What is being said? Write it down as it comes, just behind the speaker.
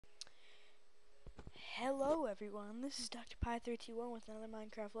Hello everyone, this is Dr. Pi321 with another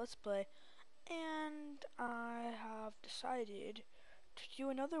Minecraft Let's Play, and I have decided to do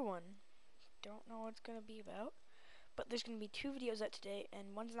another one. Don't know what it's going to be about, but there's going to be two videos out today,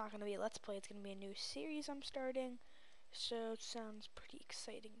 and one's not going to be a Let's Play, it's going to be a new series I'm starting, so it sounds pretty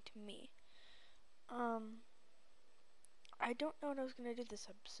exciting to me. I don't know what I was going to do this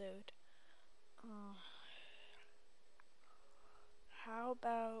episode. How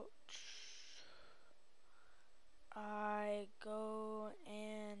about I go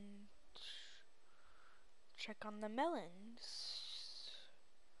and check on the melons.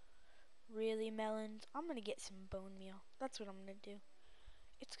 Really, melons? I'm gonna get some bone meal. That's what I'm gonna do.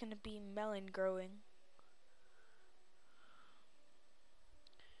 It's gonna be melon growing.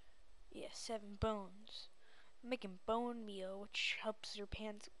 Yeah, 7 bones. I'm making bone meal, which helps your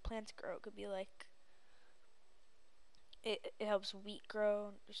plants grow. It could be like it helps wheat grow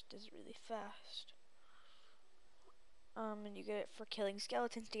and just does it really fast. And you get it for killing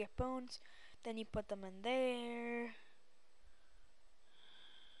skeletons to get bones. Then you put them in there.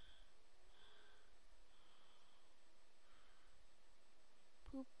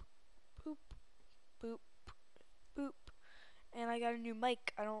 Boop, boop, boop, boop. And I got a new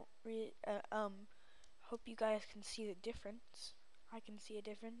mic. I don't really, hope you guys can see the difference. I can see a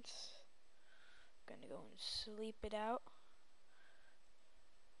difference. Gonna go and sleep it out.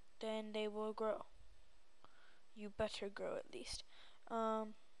 Then they will grow. You better grow at least.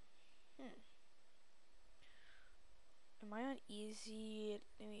 Am I on easy?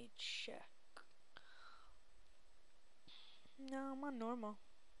 Let me check. No, I'm on normal.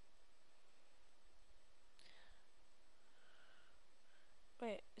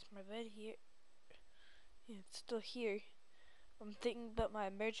 Wait, is my bed here? Yeah, it's still here. I'm thinking about my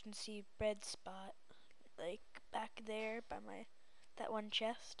emergency bed spot. Like, back there by that one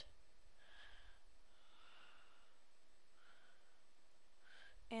chest.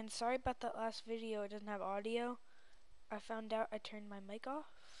 And sorry about that last video, it doesn't have audio. I found out I turned my mic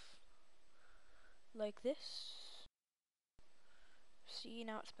off. Like this. See,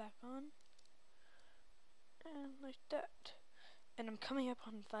 now it's back on. And like that. And I'm coming up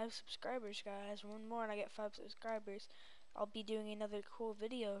on 5 subscribers, guys. One more and I get 5 subscribers. I'll be doing another cool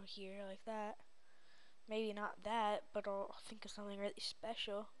video here like that. Maybe not that, but I'll think of something really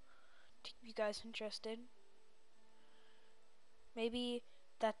special to keep you guys interested. Maybe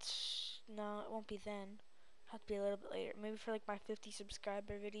that's... no, it won't be then. It'll have to be a little bit later. Maybe for like my 50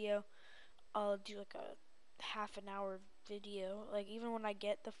 subscriber video, I'll do like a half an hour video. Like even when I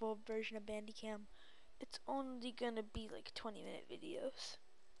get the full version of Bandicam, it's only gonna be like 20-minute videos.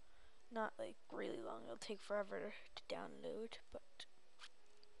 Not like really long. It'll take forever to download, but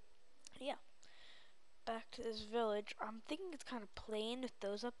yeah. Back to this village. I'm thinking it's kind of plain with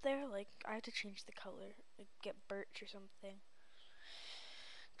those up there. Like I have to change the color, like get birch or something.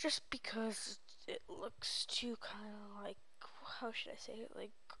 Just because it looks too kind of like, how should I say it,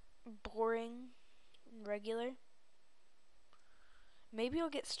 like boring and regular. Maybe I'll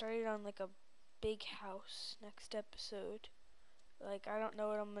get started on like a big house next episode. Like I don't know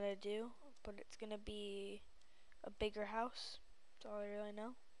what I'm gonna do, but it's gonna be a bigger house. That's all I really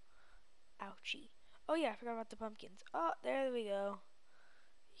know. Ouchie. Oh yeah, I forgot about the pumpkins. Oh, there we go.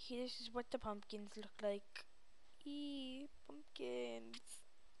 This is what the pumpkins look like. Eee, pumpkins.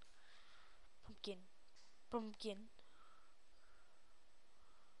 Pumpkin. Pumpkin.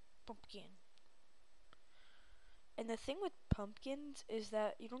 Pumpkin. And the thing with pumpkins is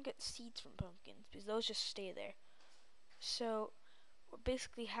that you don't get seeds from pumpkins because those just stay there. So what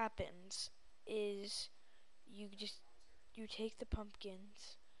basically happens is you take the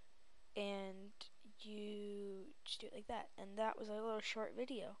pumpkins and you just do it like that. And that was a little short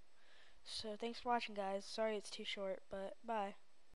video. So thanks for watching, guys. Sorry it's too short, but bye.